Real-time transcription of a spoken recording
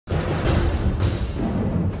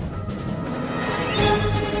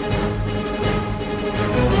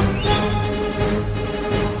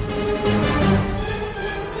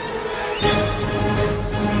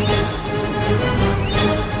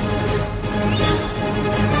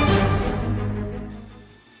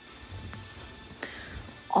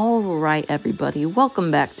Alright everybody,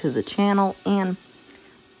 welcome back to the channel, and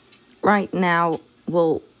right now,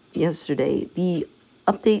 well, yesterday, the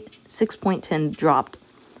update 6.10 dropped,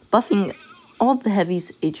 buffing all the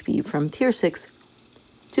heavies HP from tier 6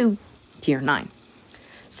 to tier 9.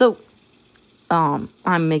 So,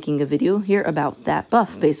 I'm making a video here about that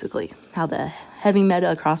buff, basically, how the heavy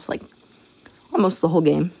meta across, like, almost the whole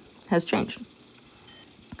game has changed.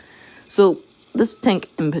 So, this tank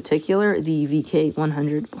in particular, the VK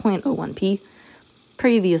 100.01p,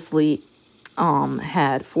 previously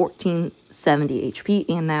had 1470 HP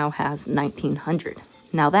and now has 1900.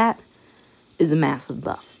 Now that is a massive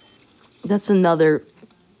buff. That's another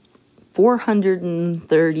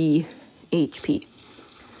 430 HP.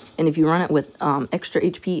 And if you run it with extra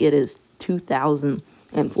HP, it is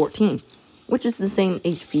 2014, which is the same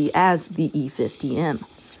HP as the E50M.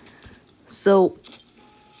 So,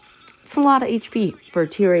 it's a lot of HP for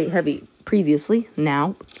tier 8 heavy previously.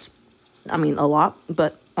 Now, I mean a lot,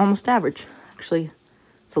 but almost average. Actually,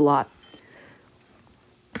 it's a lot.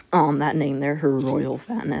 That name there, her royal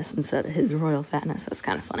fatness instead of his royal fatness. That's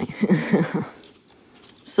kind of funny.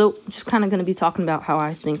 So, just kind of going to be talking about how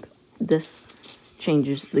I think this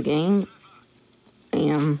changes the game.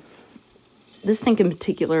 And this tank in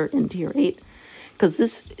particular in tier 8. Because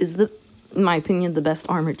this is, in my opinion, the best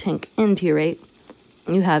armored tank in tier 8.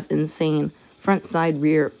 You have insane front, side,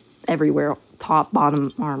 rear, everywhere, top,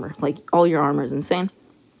 bottom armor. Like, all your armor is insane.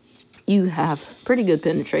 You have pretty good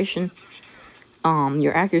penetration.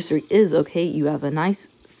 Your accuracy is okay. You have a nice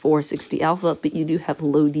 460 alpha, but you do have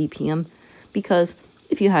low DPM. Because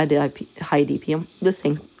if you had high DPM, this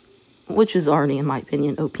thing, which is already, in my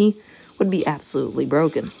opinion, OP, would be absolutely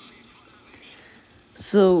broken.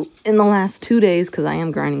 So, in the last 2 days, because I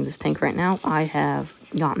am grinding this tank right now, I have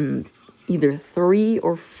gotten either 3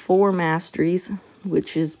 or 4 masteries,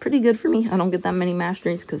 which is pretty good for me. I don't get that many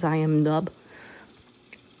masteries because I am nub.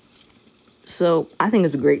 So, I think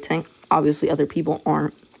it's a great tank. Obviously, other people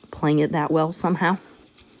aren't playing it that well somehow.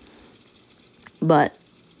 But,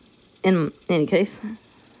 in any case,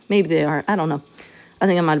 maybe they are. I don't know. I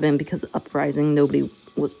think it might have been because of Uprising. Nobody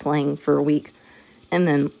was playing for a week. And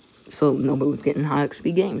then, so nobody was getting high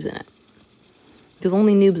XP games in it. Because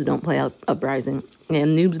only noobs don't play Uprising.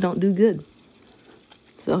 And noobs don't do good.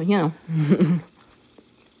 So, you know.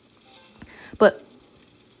 But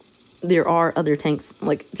there are other tanks,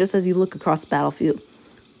 like, just as you look across the battlefield,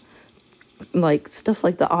 like, stuff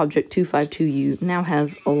like the Object 252U now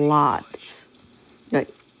has a lot of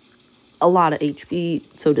HP.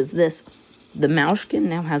 So does this. The Mauschkin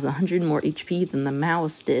now has 100 more HP than the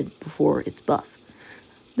Maoist did before its buff.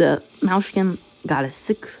 The Mauschkin got a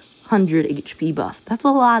 600 HP buff. That's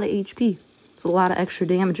a lot of HP. It's a lot of extra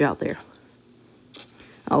damage out there.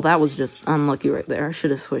 Oh, that was just unlucky right there. I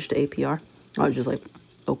should have switched to APR. I was just like,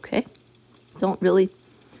 okay. Don't really,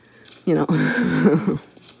 you know.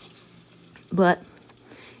 But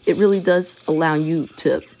it really does allow you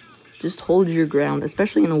to just hold your ground,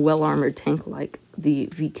 especially in a well-armored tank like the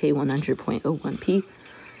VK 100.01p.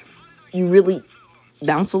 You really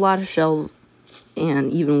bounce a lot of shells,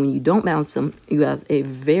 and even when you don't bounce them, you have a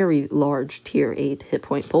very large tier 8 hit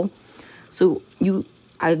point pool. So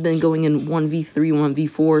I've been going in 1v3,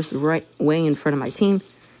 1v4s right way in front of my team,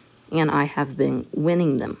 and I have been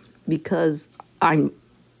winning them because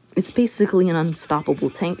it's basically an unstoppable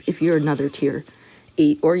tank if you're another tier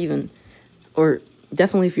 8 or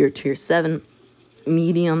definitely if you're tier 7,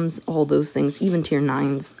 mediums, all those things, even tier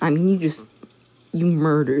 9s. I mean, you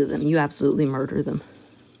murder them. You absolutely murder them.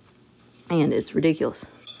 And it's ridiculous.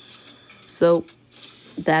 So,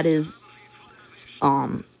 that is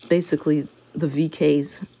basically the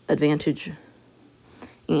VK's advantage.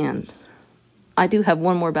 And I do have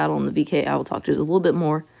one more battle in the VK. I will talk just a little bit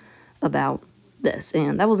more about this.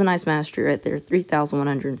 And that was a nice mastery right there.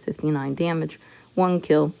 3,159 damage, 1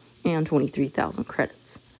 kill, and 23,000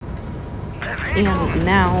 credits. And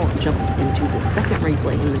now, jumping into the second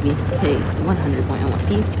replay in the VK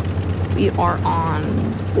 100.01p. We are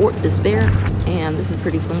on Fort Despair, and this is a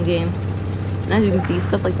pretty fun game. And as you can see,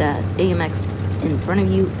 stuff like that, AMX in front of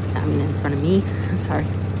me, sorry,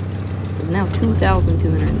 is now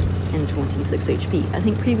 2,226 HP. I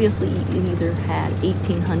think previously it either had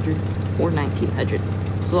 1,800 or 1,900.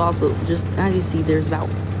 So also, just as you see, there's about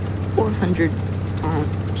 400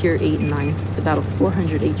 tier 8 and 9s, about a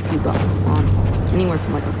 400 HP buff on anywhere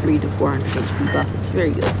from like a 3 to 400 HP buff. It's very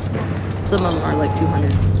good. Some of them are like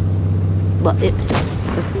 200, but it hits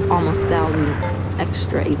almost 1,000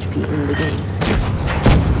 extra HP in the game.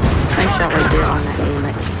 Nice shot right there on that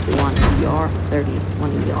AMX 1 ER,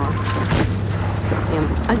 31 ER. And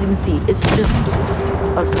as you can see, it's just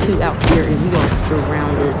us two out here, and we are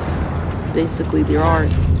surrounded basically there are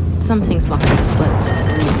some tanks behind us, but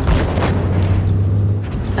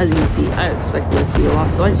as you can see, I expected this to be a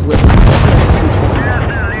loss, so I just whipped it.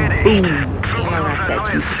 Boom! Ammo rack that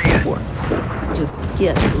 254. Just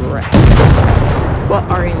get wrecked. Well,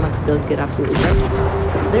 our AMX does get absolutely wrecked.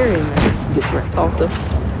 Their AMX gets wrecked also.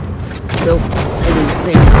 So,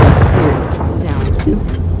 they're down 2.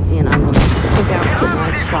 And I'm going to pick out a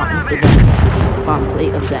nice shot into the bottom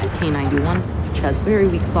plate of that K91, which has very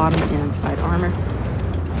weak bottom and side armor.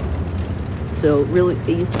 So really,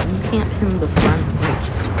 you can't pin the front, which,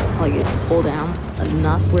 like, it's hold down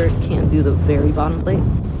enough where it can't do the very bottom plate.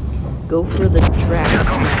 Go for the tracks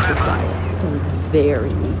on the side, because it's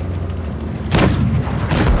very weak.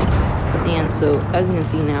 And so, as you can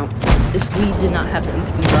see now, if we did not have the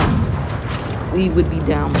HP buff, we would be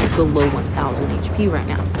down below 1000 HP right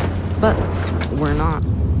now. But we're not.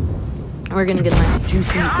 We're gonna get a nice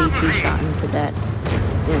juicy A2 shot into that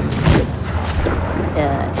M6.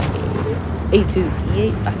 A2,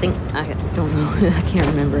 E8, I think, I don't know, I can't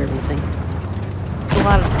remember everything. A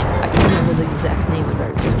lot of tanks, I can't remember the exact name of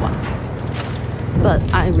every single one. But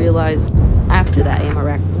I realized after that ammo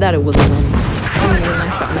rack that it was a win. I mean, I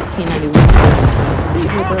shot that K91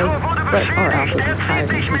 though, but our alpha was much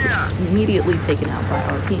higher and he gets immediately taken out by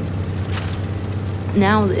our team.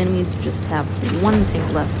 Now the enemies just have one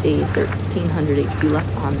tank left, a 1300 HP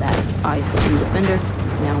left on that IS-3 Defender,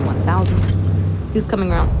 now 1000. He's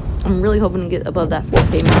coming around. I'm really hoping to get above that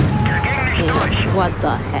 4K mark. And what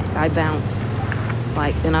the heck? I bounce.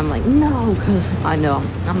 Like, and I'm like, no, because I know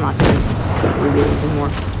I'm not going to really get anything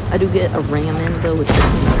more. I do get a ram in, though, which is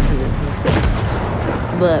 126.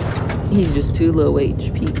 But he's just too low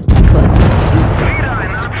HP. But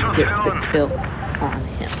we get the kill on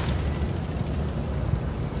him.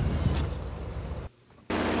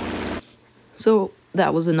 So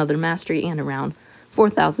that was another mastery and around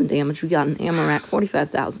 4,000 damage. We got an ammo rack,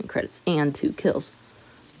 45,000 credits, and 2 kills.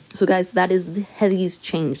 So guys, that is the heavy's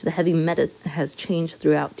change. The heavy meta has changed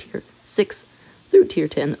throughout tier 6 through tier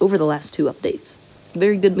 10 over the last 2 updates.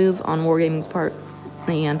 Very good move on Wargaming's part,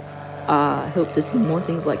 and I hope to see more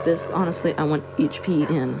things like this. Honestly, I want HP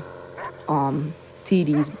in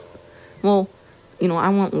TDs. Well, you know, I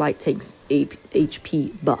want light tanks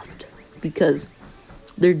HP buffed because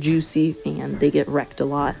they're juicy and they get wrecked a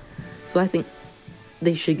lot. So I think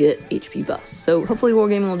they should get HP buffs. So hopefully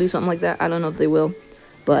Wargaming will do something like that. I don't know if they will.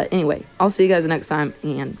 But anyway, I'll see you guys next time,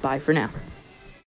 and bye for now.